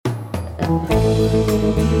The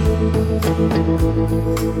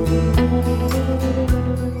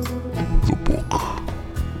Book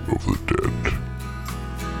of the Dead.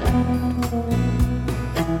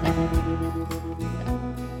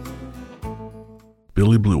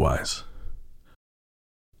 Billy Blue Eyes.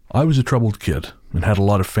 I was a troubled kid and had a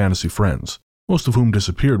lot of fantasy friends, most of whom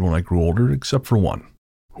disappeared when I grew older except for one,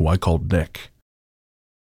 who I called Nick.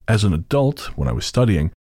 As an adult, when I was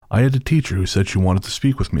studying, I had a teacher who said she wanted to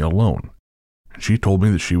speak with me alone. She told me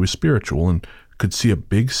that she was spiritual and could see a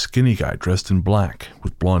big skinny guy dressed in black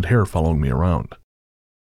with blonde hair following me around.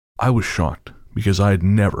 I was shocked because I had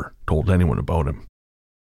never told anyone about him.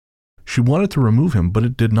 She wanted to remove him, but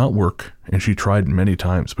it did not work, and she tried many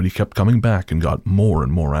times, but he kept coming back and got more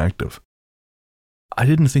and more active. I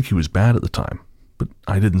didn't think he was bad at the time, but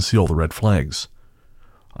I didn't see all the red flags.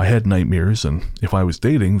 I had nightmares, and if I was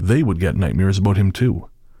dating, they would get nightmares about him too.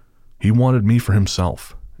 He wanted me for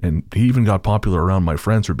himself, and he even got popular around my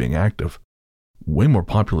friends for being active. Way more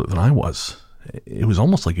popular than I was. It was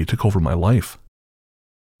almost like he took over my life.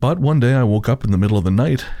 But one day I woke up in the middle of the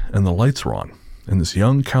night, and the lights were on, and this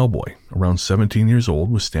young cowboy, around 17 years old,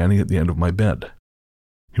 was standing at the end of my bed.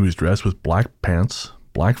 He was dressed with black pants,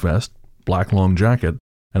 black vest, black long jacket,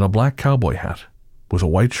 and a black cowboy hat, with a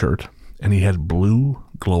white shirt, and he had blue,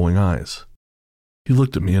 glowing eyes. He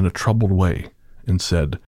looked at me in a troubled way and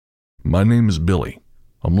said, "My name is Billy.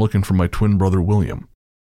 I'm looking for my twin brother William."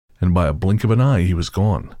 And by a blink of an eye, he was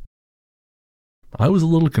gone. I was a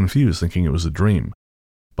little confused, thinking it was a dream,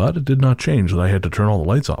 but it did not change that I had to turn all the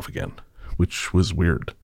lights off again, which was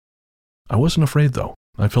weird. I wasn't afraid, though.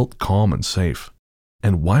 I felt calm and safe.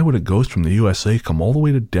 And why would a ghost from the USA come all the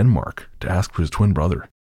way to Denmark to ask for his twin brother?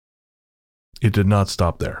 It did not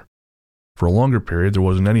stop there. For a longer period, there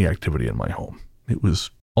wasn't any activity in my home. It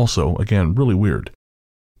was also, again, really weird.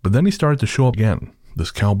 But then he started to show up again,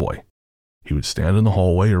 this cowboy. He would stand in the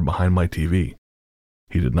hallway or behind my TV.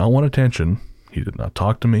 He did not want attention, he did not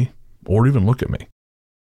talk to me, or even look at me.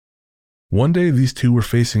 One day these two were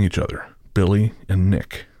facing each other, Billy and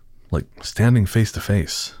Nick, like standing face to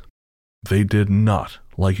face. They did not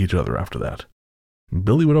like each other after that.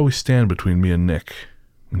 Billy would always stand between me and Nick,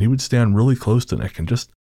 and he would stand really close to Nick and just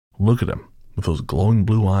look at him with those glowing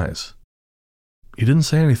blue eyes. He didn't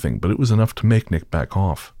say anything, but it was enough to make Nick back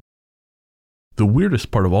off. The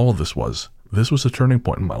weirdest part of all of this was a turning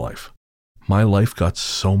point in my life. My life got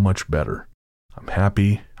so much better. I'm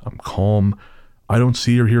happy, I'm calm, I don't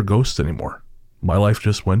see or hear ghosts anymore. My life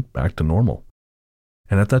just went back to normal.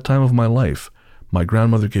 And at that time of my life, my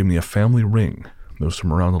grandmother gave me a family ring that was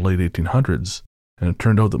from around the late 1800s, and it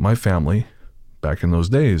turned out that my family, back in those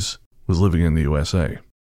days, was living in the USA.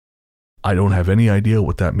 I don't have any idea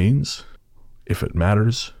what that means, if it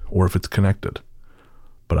matters, or if it's connected.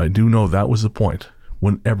 But I do know that was the point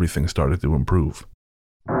when everything started to improve.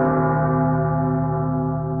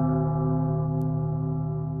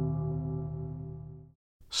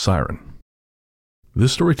 Siren.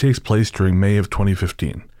 This story takes place during May of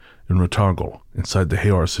 2015 in Ratargol, inside the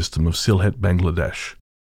Haor system of Sylhet, Bangladesh.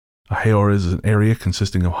 A Haor is an area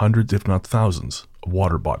consisting of hundreds, if not thousands, of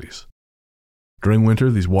water bodies. During winter,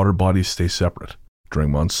 these water bodies stay separate.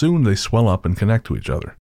 During monsoon, they swell up and connect to each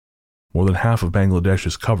other. More than half of Bangladesh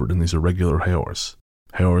is covered in these irregular Haors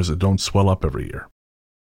that don't swell up every year.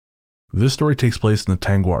 This story takes place in the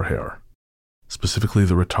Tangwar Haor, specifically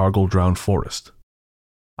the Ratargol Drowned Forest.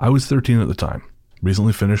 I was 13 at the time,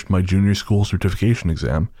 recently finished my junior school certification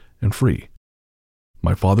exam, and free.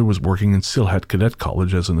 My father was working in Sylhet Cadet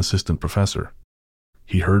College as an assistant professor.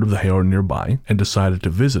 He heard of the Haor nearby and decided to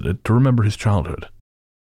visit it to remember his childhood.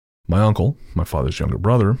 My uncle, my father's younger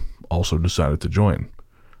brother, also decided to join.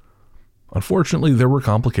 Unfortunately, there were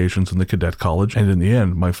complications in the cadet college, and in the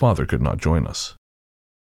end, my father could not join us.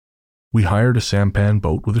 We hired a sampan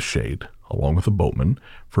boat with a shade, along with a boatman,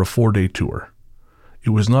 for a 4-day tour.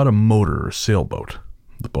 It was not a motor or sailboat.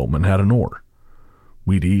 The boatman had an oar.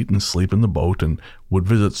 We'd eat and sleep in the boat and would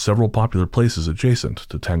visit several popular places adjacent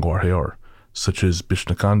to Tangwar Haor, such as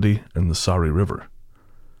Bishnakandi and the Sari River.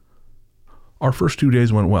 Our first 2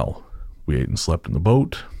 days went well. We ate and slept in the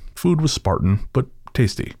boat. Food was Spartan, but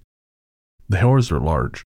tasty. The Haors are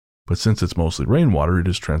large, but since it's mostly rainwater, it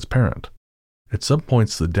is transparent. At some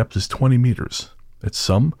points, the depth is 20 meters. At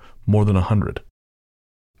some, more than 100.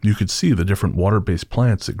 You could see the different water-based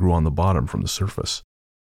plants that grew on the bottom from the surface.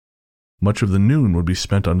 Much of the noon would be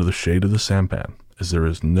spent under the shade of the sampan, as there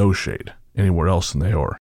is no shade anywhere else in the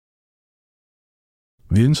Haor.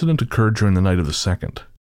 The incident occurred during the night of the 2nd.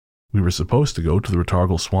 We were supposed to go to the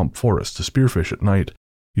Ratargol Swamp Forest to spearfish at night,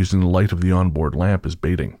 using the light of the onboard lamp as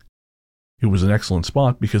baiting. It was an excellent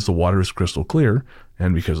spot because the water is crystal clear,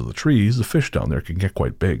 and because of the trees, the fish down there can get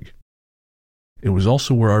quite big. It was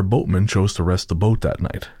also where our boatman chose to rest the boat that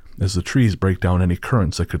night, as the trees break down any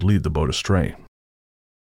currents that could lead the boat astray.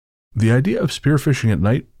 The idea of spearfishing at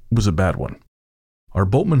night was a bad one. Our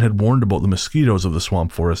boatman had warned about the mosquitoes of the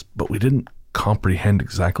swamp forest, but we didn't comprehend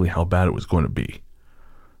exactly how bad it was going to be.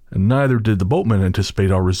 And neither did the boatman anticipate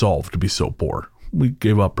our resolve to be so poor. We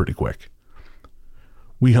gave up pretty quick.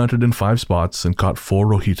 We hunted in 5 spots and caught 4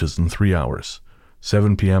 rojitas in 3 hours,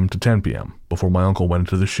 7 p.m. to 10 p.m., before my uncle went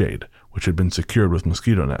into the shade, which had been secured with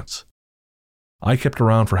mosquito nets. I kept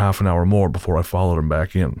around for half an hour more before I followed him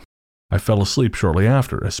back in. I fell asleep shortly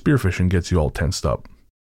after, as spearfishing gets you all tensed up.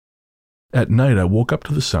 At night, I woke up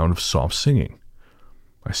to the sound of soft singing.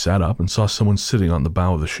 I sat up and saw someone sitting on the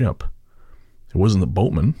bow of the ship. It wasn't the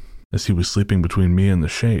boatman, as he was sleeping between me and the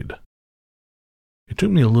shade. It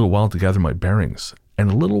took me a little while to gather my bearings, and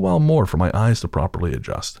a little while more for my eyes to properly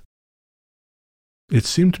adjust. It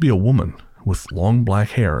seemed to be a woman, with long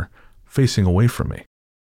black hair, facing away from me.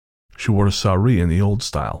 She wore a sari in the old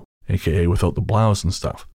style, aka without the blouse and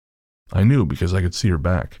stuff. I knew because I could see her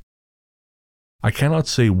back. I cannot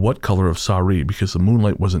say what color of sari because the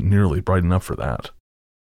moonlight wasn't nearly bright enough for that.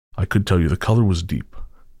 I could tell you the color was deep.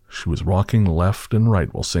 She was rocking left and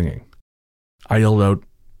right while singing. I yelled out,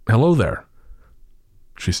 "Hello there."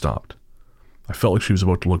 She stopped. I felt like she was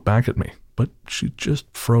about to look back at me, but she just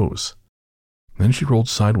froze. Then she rolled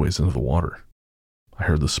sideways into the water. I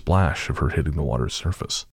heard the splash of her hitting the water's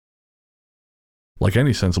surface. Like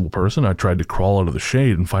any sensible person, I tried to crawl out of the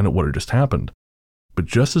shade and find out what had just happened. But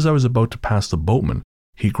just as I was about to pass the boatman,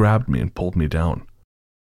 he grabbed me and pulled me down.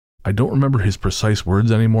 I don't remember his precise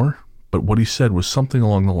words anymore, but what he said was something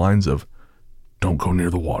along the lines of, "Don't go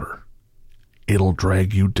near the water. It'll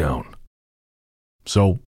drag you down."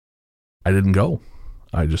 So, I didn't go.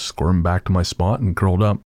 I just squirmed back to my spot and curled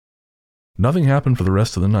up. Nothing happened for the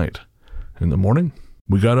rest of the night. In the morning,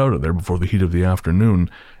 we got out of there before the heat of the afternoon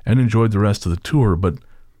and enjoyed the rest of the tour, but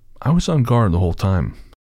I was on guard the whole time.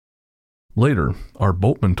 Later, our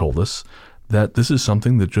boatman told us that this is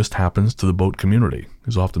something that just happens to the boat community,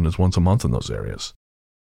 as often as once a month in those areas.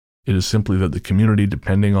 It is simply that the community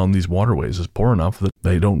depending on these waterways is poor enough that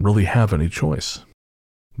they don't really have any choice.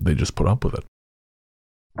 They just put up with it.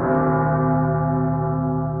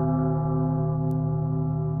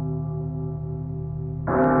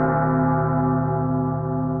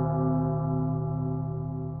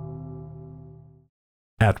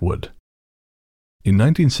 Atwood. In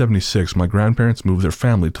 1976, my grandparents moved their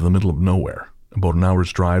family to the middle of nowhere, about an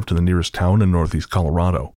hour's drive to the nearest town in northeast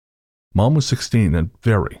Colorado. Mom was 16 and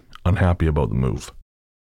very unhappy about the move.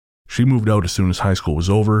 She moved out as soon as high school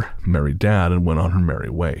was over, married Dad, and went on her merry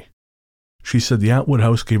way. She said the Atwood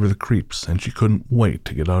house gave her the creeps, and she couldn't wait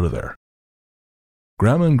to get out of there.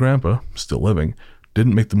 Grandma and Grandpa, still living,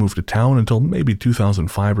 didn't make the move to town until maybe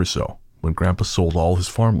 2005 or so, when Grandpa sold all his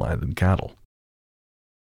farmland and cattle.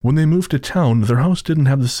 When they moved to town, their house didn't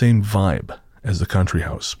have the same vibe as the country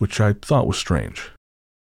house, which I thought was strange.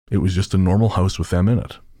 It was just a normal house with them in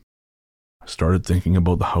it. I started thinking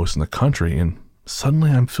about the house in the country, and suddenly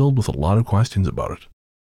I'm filled with a lot of questions about it.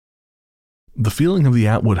 The feeling of the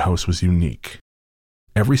Atwood house was unique.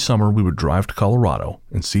 Every summer we would drive to Colorado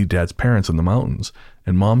and see Dad's parents in the mountains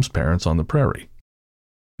and Mom's parents on the prairie.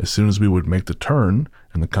 As soon as we would make the turn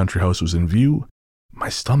and the country house was in view, my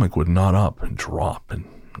stomach would knot up and drop, and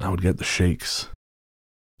I would get the shakes.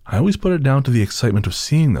 I always put it down to the excitement of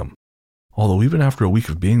seeing them, although even after a week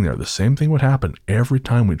of being there, the same thing would happen every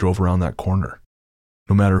time we drove around that corner,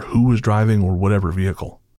 no matter who was driving or whatever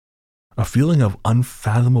vehicle. A feeling of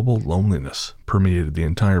unfathomable loneliness permeated the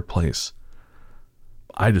entire place.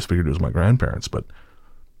 I just figured it was my grandparents, but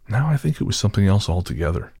now I think it was something else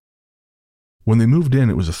altogether. When they moved in,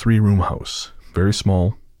 it was a 3-room house, very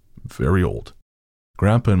small, very old.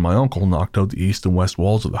 Grandpa and my uncle knocked out the east and west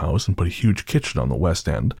walls of the house and put a huge kitchen on the west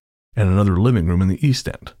end and another living room in the east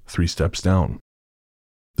end, 3 steps down.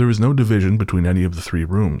 There was no division between any of the 3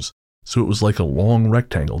 rooms, so it was like a long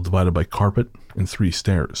rectangle divided by carpet and 3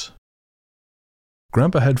 stairs.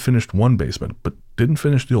 Grandpa had finished one basement, but didn't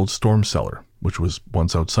finish the old storm cellar, which was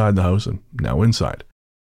once outside the house and now inside.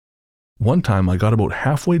 One time I got about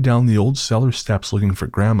halfway down the old cellar steps looking for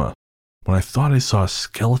Grandma when I thought I saw a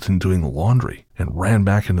skeleton doing laundry and ran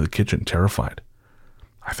back into the kitchen terrified.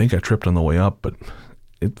 I think I tripped on the way up, but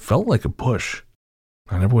it felt like a push.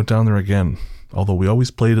 I never went down there again, although we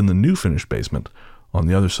always played in the new finished basement on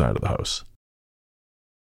the other side of the house.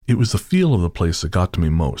 It was the feel of the place that got to me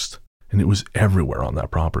most, and it was everywhere on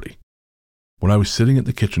that property. When I was sitting at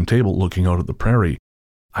the kitchen table looking out at the prairie,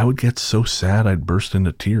 I would get so sad I'd burst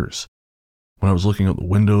into tears. When I was looking out the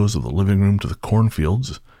windows of the living room to the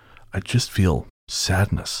cornfields, I'd just feel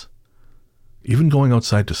sadness. Even going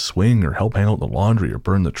outside to swing or help hang out the laundry or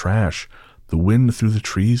burn the trash, the wind through the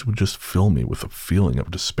trees would just fill me with a feeling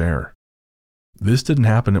of despair. This didn't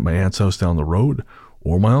happen at my aunt's house down the road,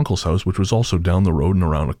 or my uncle's house, which was also down the road and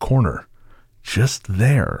around a corner. Just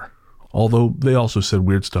there, although they also said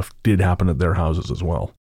weird stuff did happen at their houses as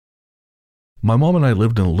well. My mom and I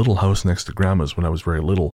lived in a little house next to Grandma's when I was very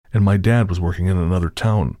little, and my dad was working in another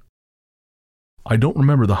town. I don't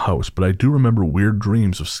remember the house, but I do remember weird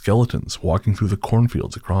dreams of skeletons walking through the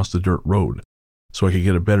cornfields across the dirt road, so I could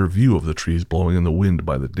get a better view of the trees blowing in the wind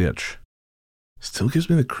by the ditch. Still gives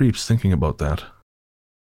me the creeps thinking about that.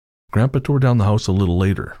 Grandpa tore down the house a little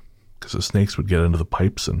later, because the snakes would get into the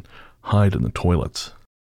pipes and hide in the toilets.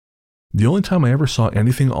 The only time I ever saw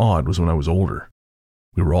anything odd was when I was older.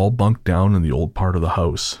 We were all bunked down in the old part of the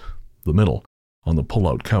house, the middle, on the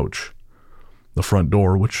pull-out couch. The front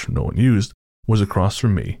door, which no one used, was across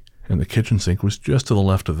from me, and the kitchen sink was just to the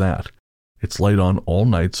left of that, its light on all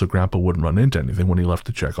night so Grandpa wouldn't run into anything when he left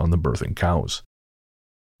to check on the birthing cows.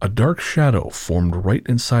 A dark shadow formed right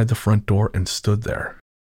inside the front door and stood there.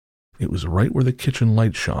 It was right where the kitchen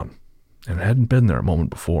light shone, and it hadn't been there a moment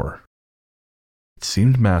before. It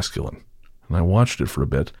seemed masculine, and I watched it for a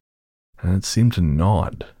bit, and it seemed to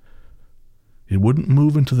nod. It wouldn't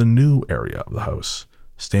move into the new area of the house,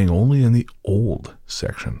 staying only in the old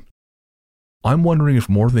section. I'm wondering if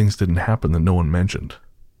more things didn't happen that no one mentioned.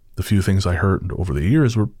 The few things I heard over the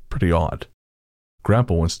years were pretty odd.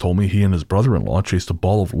 Grandpa once told me he and his brother-in-law chased a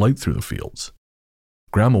ball of light through the fields.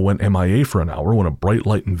 Grandma went MIA for an hour when a bright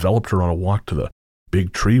light enveloped her on a walk to the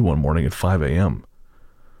big tree one morning at 5 a.m.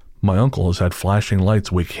 My uncle has had flashing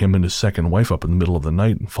lights wake him and his second wife up in the middle of the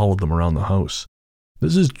night and followed them around the house.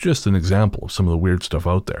 This is just an example of some of the weird stuff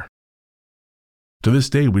out there. To this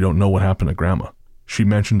day, we don't know what happened to Grandma. She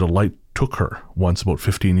mentioned a light took her once about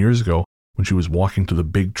 15 years ago when she was walking to the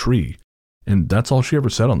big tree, and that's all she ever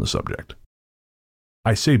said on the subject.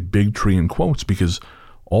 I say big tree in quotes because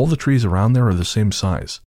all the trees around there are the same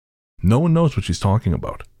size. No one knows what she's talking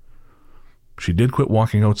about. She did quit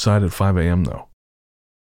walking outside at 5 a.m. though.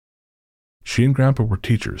 She and Grandpa were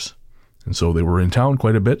teachers, and so they were in town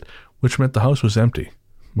quite a bit, which meant the house was empty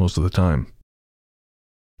most of the time.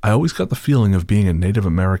 I always got the feeling of being a Native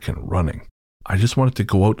American running. I just wanted to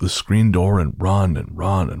go out the screen door and run and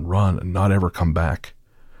run and run and not ever come back.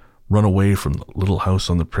 Run away from the little house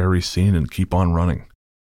on the prairie scene and keep on running.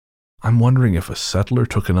 I'm wondering if a settler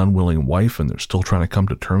took an unwilling wife and they're still trying to come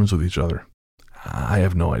to terms with each other. I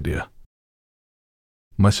have no idea.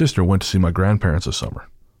 My sister went to see my grandparents this summer.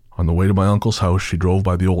 On the way to my uncle's house, she drove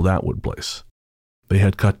by the old Atwood place. They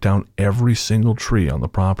had cut down every single tree on the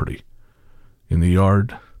property. In the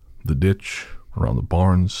yard, the ditch, around the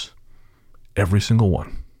barns, every single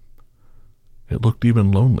one. It looked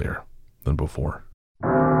even lonelier than before.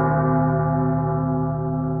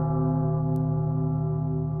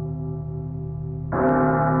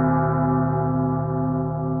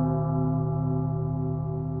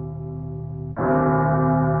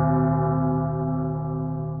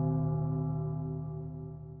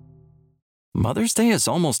 Mother's Day is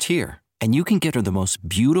almost here, and you can get her the most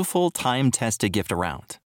beautiful time-tested gift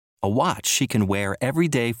around. A watch she can wear every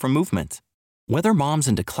day from Movement. Whether mom's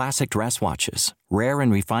into classic dress watches, rare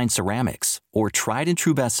and refined ceramics, or tried and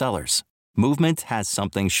true bestsellers, Movement has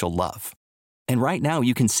something she'll love. And right now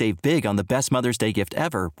you can save big on the best Mother's Day gift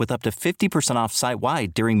ever with up to 50% off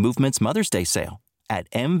site-wide during Movement's Mother's Day sale at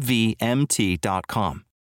MVMT.com.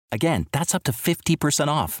 Again, that's up to 50%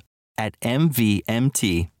 off at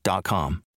MVMT.com.